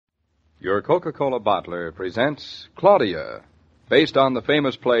Your Coca-Cola bottler presents Claudia, based on the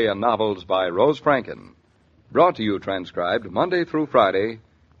famous play and novels by Rose Franken. Brought to you transcribed Monday through Friday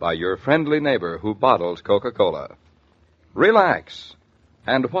by your friendly neighbor who bottles Coca-Cola. Relax,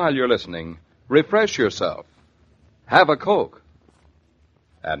 and while you're listening, refresh yourself. Have a Coke.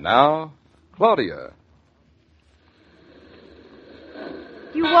 And now, Claudia.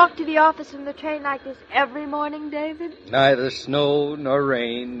 You walk to the office from the train like this every morning, David? Neither snow, nor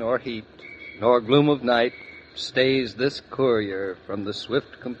rain, nor heat, nor gloom of night stays this courier from the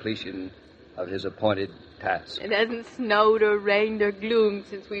swift completion of his appointed task. It hasn't snowed or rained or gloomed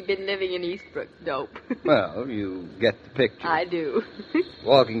since we've been living in Eastbrook, dope. Well, you get the picture. I do.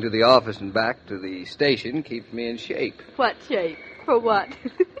 Walking to the office and back to the station keeps me in shape. What shape? For what?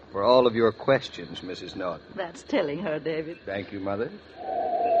 For all of your questions, Mrs. Norton. That's telling her, David. Thank you, Mother.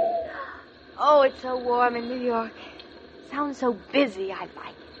 Oh, it's so warm in New York. Sounds so busy, I like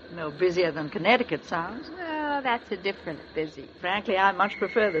it. No busier than Connecticut sounds. Well, that's a different busy. Frankly, I much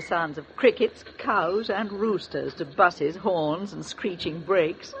prefer the sounds of crickets, cows, and roosters to buses, horns, and screeching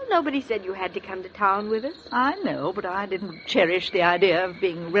brakes. Well, nobody said you had to come to town with us. I know, but I didn't cherish the idea of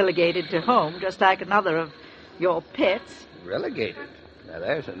being relegated to home just like another of your pets. Relegated? Now,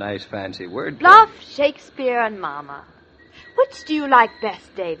 there's a nice fancy word. Bluff, Shakespeare, and Mama. Which do you like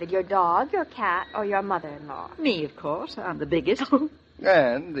best, David? Your dog, your cat, or your mother-in-law? Me, of course. I'm the biggest.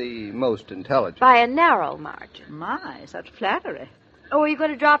 And the most intelligent. By a narrow margin. My, such flattery. Oh, are you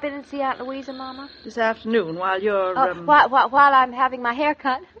going to drop in and see Aunt Louisa, Mama? This afternoon, while you're... While I'm having my hair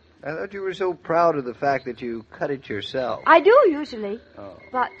cut. I thought you were so proud of the fact that you cut it yourself. I do, usually. Oh.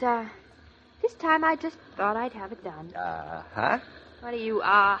 But, this time I just thought I'd have it done. Uh-huh. What are you,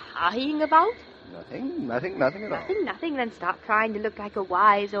 ah-ing about? Nothing at all. Nothing. Then stop trying to look like a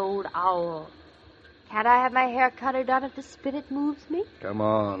wise old owl. Can't I have my hair cut or done if the spirit moves me? Come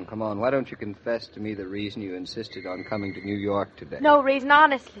on. Why don't you confess to me the reason you insisted on coming to New York today? No reason,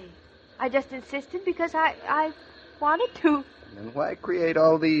 honestly. I just insisted because I wanted to. And why create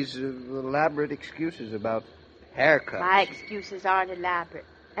all these elaborate excuses about haircuts? My excuses aren't elaborate.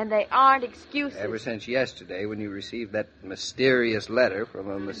 And they aren't excuses. Ever since yesterday, when you received that mysterious letter from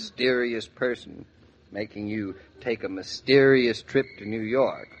a mysterious person making you take a mysterious trip to New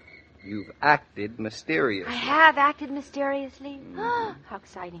York, you've acted mysteriously. I have acted mysteriously? How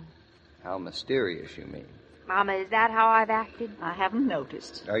exciting. How mysterious, you mean? Mama, is that how I've acted? I haven't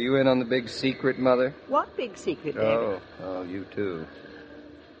noticed. Are you in on the big secret, Mother? What big secret, David? Oh, you too.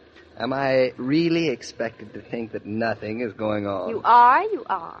 Am I really expected to think that nothing is going on? You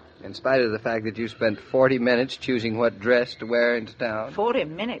are. In spite of the fact that you spent 40 minutes choosing what dress to wear into town? 40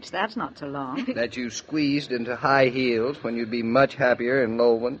 minutes, that's not so long. That you squeezed into high heels when you'd be much happier in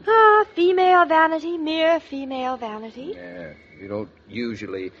low ones? Female vanity, mere female vanity. Yeah, you don't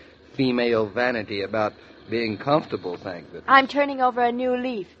usually female vanity about being comfortable, thank goodness. I'm turning over a new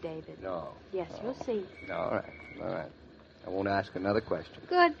leaf, David. No. Yes, you'll see. All right. I won't ask another question.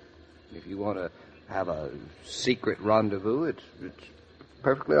 Good. If you want to have a secret rendezvous, it's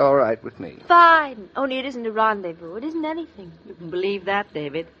perfectly all right with me. Fine. Only it isn't a rendezvous. It isn't anything. You can believe that,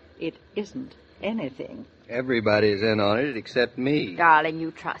 David. It isn't anything. Everybody's in on it except me. Darling,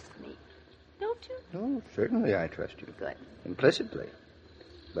 you trust me. Don't you? Oh, certainly I trust you. Good. Implicitly.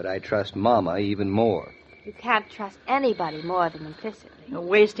 But I trust Mama even more. You can't trust anybody more than implicitly. You're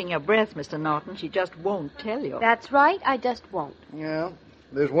wasting your breath, Mr. Norton. She just won't tell you. That's right. I just won't. Yeah.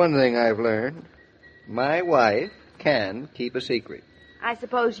 There's one thing I've learned. My wife can keep a secret. I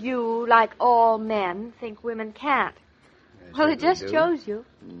suppose you, like all men, think women can't. Well, it just shows you.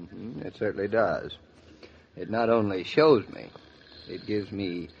 Mm-hmm. It certainly does. It not only shows me, it gives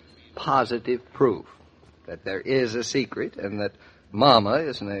me positive proof that there is a secret and that Mama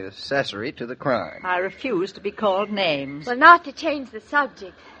is an accessory to the crime. I refuse to be called names. Well, not to change the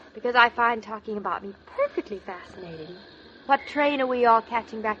subject, because I find talking about me perfectly fascinating. What train are we all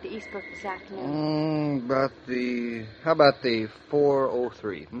catching back to Eastbrook this afternoon? How about the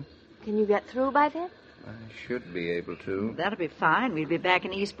 4:03? Can you get through by then? I should be able to. That'll be fine. We'll be back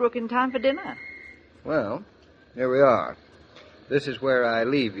in Eastbrook in time for dinner. Well, here we are. This is where I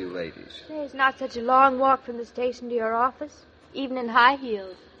leave you, ladies. It's not such a long walk from the station to your office, even in high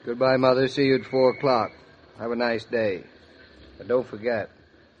heels. Goodbye, Mother. See you at 4 o'clock. Have a nice day. But don't forget,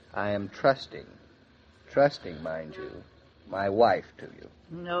 I am trusting, mind you, my wife to you.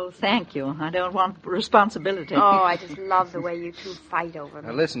 No, thank you. I don't want responsibility. Oh, I just love the way you two fight over me.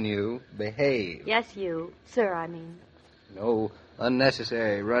 Now listen, you. Behave. Yes, you. Sir, I mean. No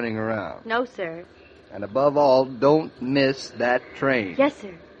unnecessary running around. No, sir. And above all, don't miss that train. Yes,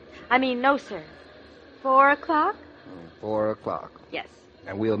 sir. I mean, no, sir. 4 o'clock? 4 o'clock. Yes.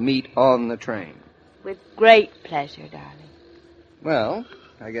 And we'll meet on the train. With great pleasure, darling. Well,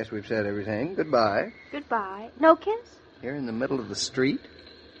 I guess we've said everything. Goodbye. Goodbye. No kiss? Here in the middle of the street?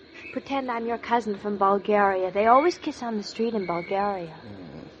 Pretend I'm your cousin from Bulgaria. They always kiss on the street in Bulgaria.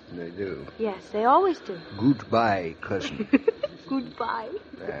 They do. Yes, they always do. Goodbye, cousin. Goodbye.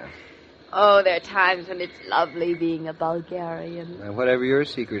 Yeah. Oh, there are times when it's lovely being a Bulgarian. Now, whatever your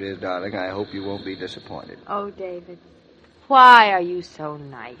secret is, darling, I hope you won't be disappointed. Oh, David, why are you so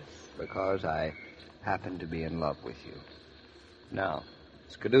nice? Because I happen to be in love with you. Now,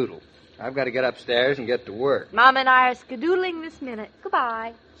 skedoodle. I've got to get upstairs and get to work. Mom and I are skedoodling this minute.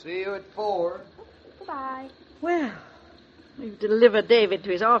 Goodbye. See you at 4. Goodbye. Well, we've delivered David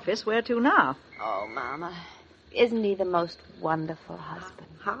to his office. Where to now? Oh, Mama, isn't he the most wonderful husband?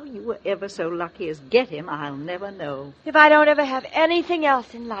 How you were ever so lucky as get him, I'll never know. If I don't ever have anything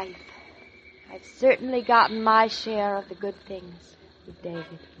else in life, I've certainly gotten my share of the good things with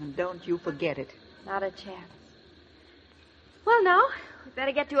David. And don't you forget it. Not a chance. Well, now, we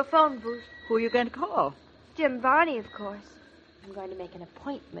better get to a phone booth. Who are you going to call? Jim Varney, of course. I'm going to make an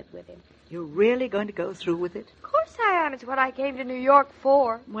appointment with him. You're really going to go through with it? Of course I am. It's what I came to New York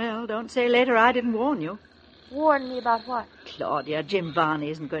for. Well, don't say later I didn't warn you. Warn me about what? Claudia, Jim Varney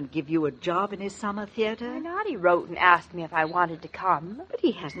isn't going to give you a job in his summer theater. Why not? He wrote and asked me if I wanted to come. But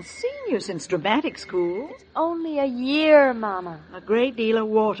he hasn't seen you since dramatic school. It's only a year, Mama. A great deal of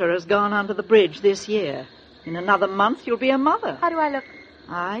water has gone under the bridge this year. In another month, you'll be a mother. How do I look?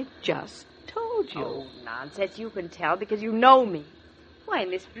 I just told you. Oh, nonsense. You can tell because you know me. Why,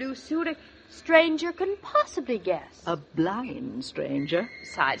 in this blue suit, a stranger couldn't possibly guess. A blind stranger.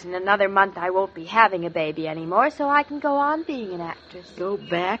 Besides, in another month, I won't be having a baby anymore, so I can go on being an actress. Go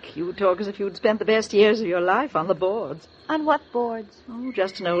back. You talk as if you'd spent the best years of your life on the boards. On what boards? Oh,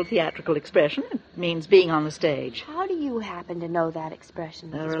 just an old theatrical expression. It means being on the stage. How do you happen to know that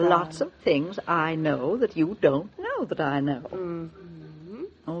expression, There Mrs. are Brown? lots of things I know that you don't know that I know. Mm-hmm.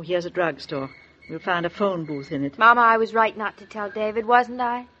 Oh, here's a drugstore. We'll find a phone booth in it. Mama, I was right not to tell David, wasn't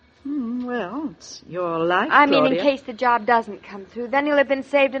I? Well, it's your life, I mean, Claudia. in case the job doesn't come through, then he'll have been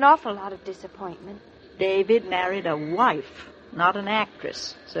saved an awful lot of disappointment. David married a wife, not an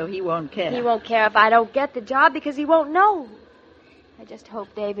actress, so he won't care. He won't care if I don't get the job because he won't know. I just hope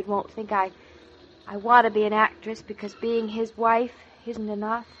David won't think I want to be an actress because being his wife isn't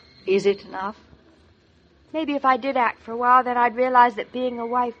enough. Is it enough? Maybe if I did act for a while, then I'd realize that being a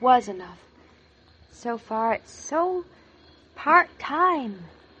wife was enough. So far, it's so part-time.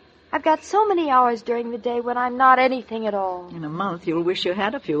 I've got so many hours during the day when I'm not anything at all. In a month, you'll wish you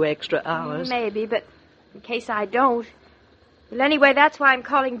had a few extra hours. Maybe, but in case I don't. Well, anyway, that's why I'm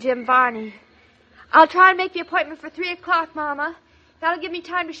calling Jim Varney. I'll try and make the appointment for 3 o'clock, Mama. That'll give me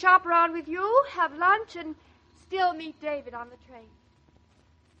time to shop around with you, have lunch, and still meet David on the train.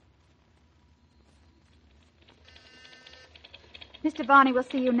 Mr. Varney will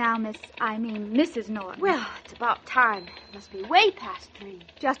see you now, Mrs. Norton. Well, it's about time. It must be way past 3.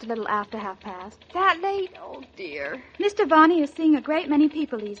 Just a little after past. That late? Oh, dear. Mr. Varney is seeing a great many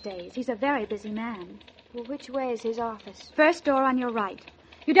people these days. He's a very busy man. Well, which way is his office? First door on your right.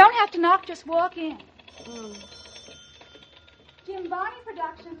 You don't have to knock, just walk in. Jim Varney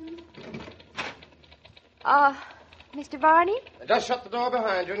Productions. Mr. Varney? Just shut the door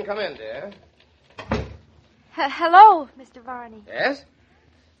behind you and come in, dear. Hello, Mr. Varney. Yes?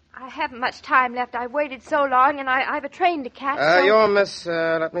 I haven't much time left. I've waited so long, and I've a train to catch. So... You're Miss,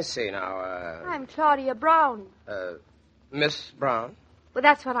 let me see now, I'm Claudia Brown. Miss Brown? Well,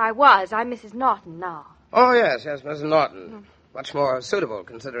 that's what I was. I'm Mrs. Norton now. Oh, yes, Miss Norton. Much more suitable,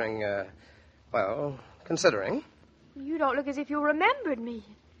 considering, considering. You don't look as if you remembered me.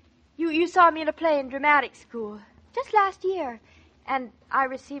 You saw me in a play in dramatic school, just last year. And I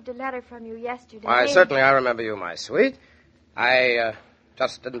received a letter from you yesterday. Why, certainly I remember you, my sweet. I,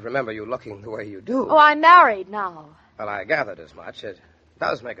 just didn't remember you looking the way you do. Oh, I'm married now. Well, I gathered as much. It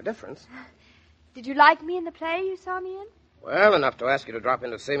does make a difference. Did you like me in the play you saw me in? Well, enough to ask you to drop in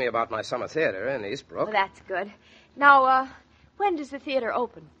to see me about my summer theater in Eastbrook. Well, that's good. Now, when does the theater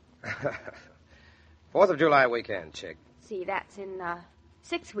open? 4th of July weekend, chick. See, that's in,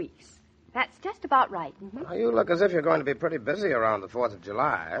 6 weeks. That's just about right. Mm-hmm. Well, you look as if you're going to be pretty busy around the 4th of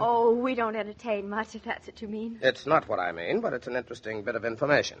July. Oh, we don't entertain much, if that's what you mean. It's not what I mean, but it's an interesting bit of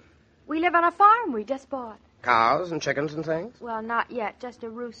information. We live on a farm we just bought. Cows and chickens and things? Well, not yet, just a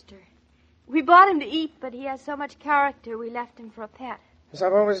rooster. We bought him to eat, but he has so much character we left him for a pet. Yes,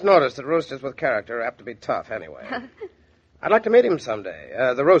 I've always noticed that roosters with character are apt to be tough anyway. I'd like to meet him someday.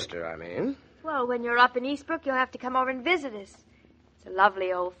 The rooster, I mean. Well, when you're up in Eastbrook, you'll have to come over and visit us. It's a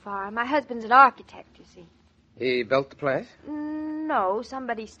lovely old farm. My husband's an architect, you see. He built the place? No,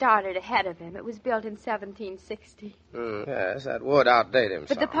 somebody started ahead of him. It was built in 1760. Yes, that would outdate him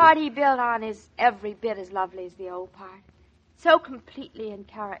But some. the part he built on is every bit as lovely as the old part. So completely in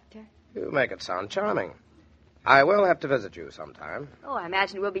character. You make it sound charming. I will have to visit you sometime. Oh, I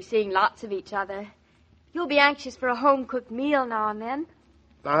imagine we'll be seeing lots of each other. You'll be anxious for a home-cooked meal now and then.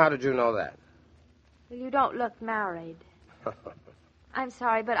 Now, how did you know that? Well, you don't look married. I'm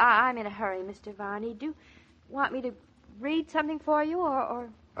sorry, but I'm in a hurry, Mr. Varney. Do you want me to read something for you, or...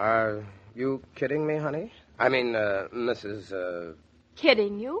 Are you kidding me, honey? I mean, Mrs.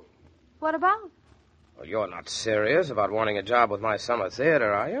 Kidding you? What about? Well, you're not serious about wanting a job with my summer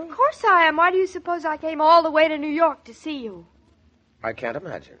theater, are you? Of course I am. Why do you suppose I came all the way to New York to see you? I can't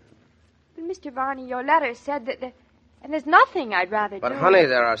imagine. But, Mr. Varney, your letter said that and there's nothing I'd rather do. But, honey,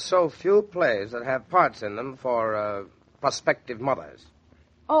 there are so few plays that have parts in them for, prospective mothers.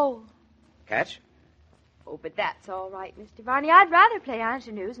 Oh. Catch? Oh, but that's all right, Mr. Varney. I'd rather play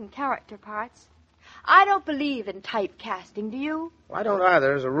ingenues and character parts. I don't believe in typecasting, do you? Well, I don't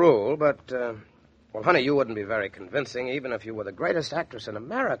either, as a rule, but, well, honey, you wouldn't be very convincing even if you were the greatest actress in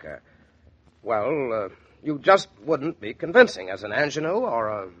America. Well, you just wouldn't be convincing as an ingenue or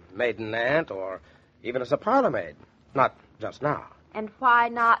a maiden aunt or even as a parlor maid. Not just now. And why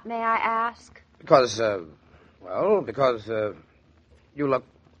not, may I ask? Because you look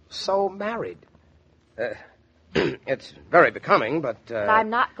so married. It's very becoming, but... But I'm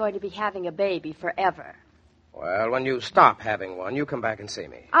not going to be having a baby forever. Well, when you stop having one, you come back and see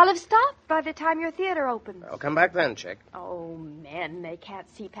me. I'll have stopped by the time your theater opens. I'll come back then, chick. Oh, men, they can't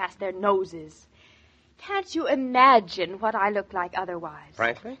see past their noses. Can't you imagine what I look like otherwise?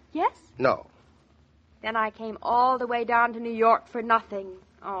 Frankly? Yes? No. Then I came all the way down to New York for nothing.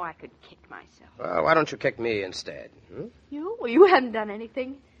 Oh, I could kick myself. Well, why don't you kick me instead? You? Well, you hadn't done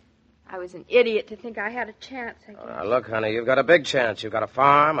anything. I was an idiot to think I had a chance, I guess. Now, look, honey, you've got a big chance. You've got a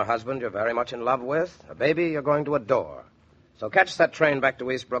farm, a husband you're very much in love with, a baby you're going to adore. So catch that train back to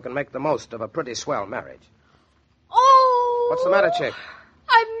Eastbrook and make the most of a pretty swell marriage. Oh! What's the matter, chick?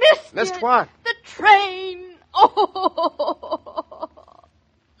 I missed Missed it. what? The train. Oh!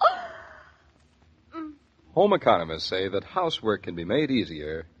 Home economists say that housework can be made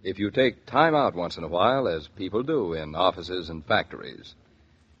easier if you take time out once in a while, as people do in offices and factories.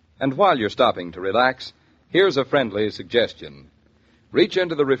 And while you're stopping to relax, here's a friendly suggestion. Reach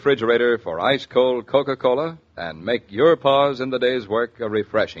into the refrigerator for ice-cold Coca-Cola and make your pause in the day's work a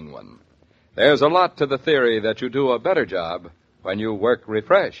refreshing one. There's a lot to the theory that you do a better job when you work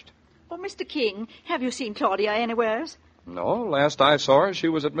refreshed. Oh, Mr. King, have you seen Claudia anywheres? No, last I saw her, she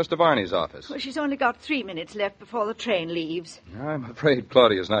was at Mr. Varney's office. Well, she's only got 3 minutes left before the train leaves. I'm afraid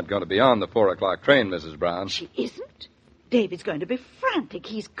Claudia's not going to be on the 4 o'clock train, Mrs. Brown. She isn't? David's going to be frantic.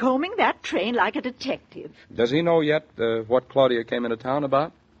 He's combing that train like a detective. Does he know yet what Claudia came into town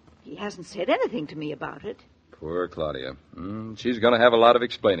about? He hasn't said anything to me about it. Poor Claudia. She's going to have a lot of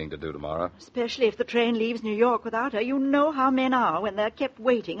explaining to do tomorrow. Especially if the train leaves New York without her. You know how men are when they're kept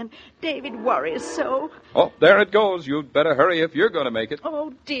waiting, and David worries so. Oh, there it goes. You'd better hurry if you're going to make it.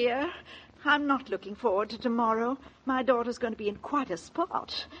 Oh, dear. I'm not looking forward to tomorrow. My daughter's going to be in quite a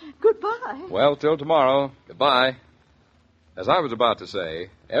spot. Goodbye. Well, till tomorrow. Goodbye. As I was about to say,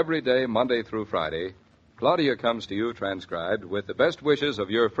 every day, Monday through Friday, Claudia comes to you transcribed with the best wishes of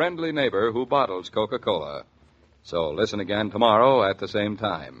your friendly neighbor who bottles Coca-Cola. So listen again tomorrow at the same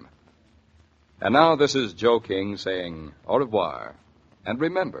time. And now this is Joe King saying au revoir. And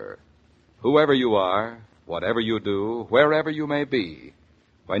remember, whoever you are, whatever you do, wherever you may be,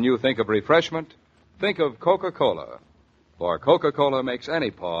 when you think of refreshment, think of Coca-Cola. For Coca-Cola makes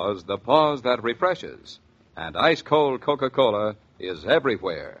any pause the pause that refreshes. And ice-cold Coca-Cola is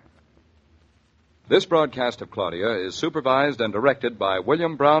everywhere. This broadcast of Claudia is supervised and directed by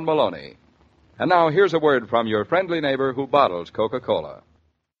William Brown Maloney. And now here's a word from your friendly neighbor who bottles Coca-Cola.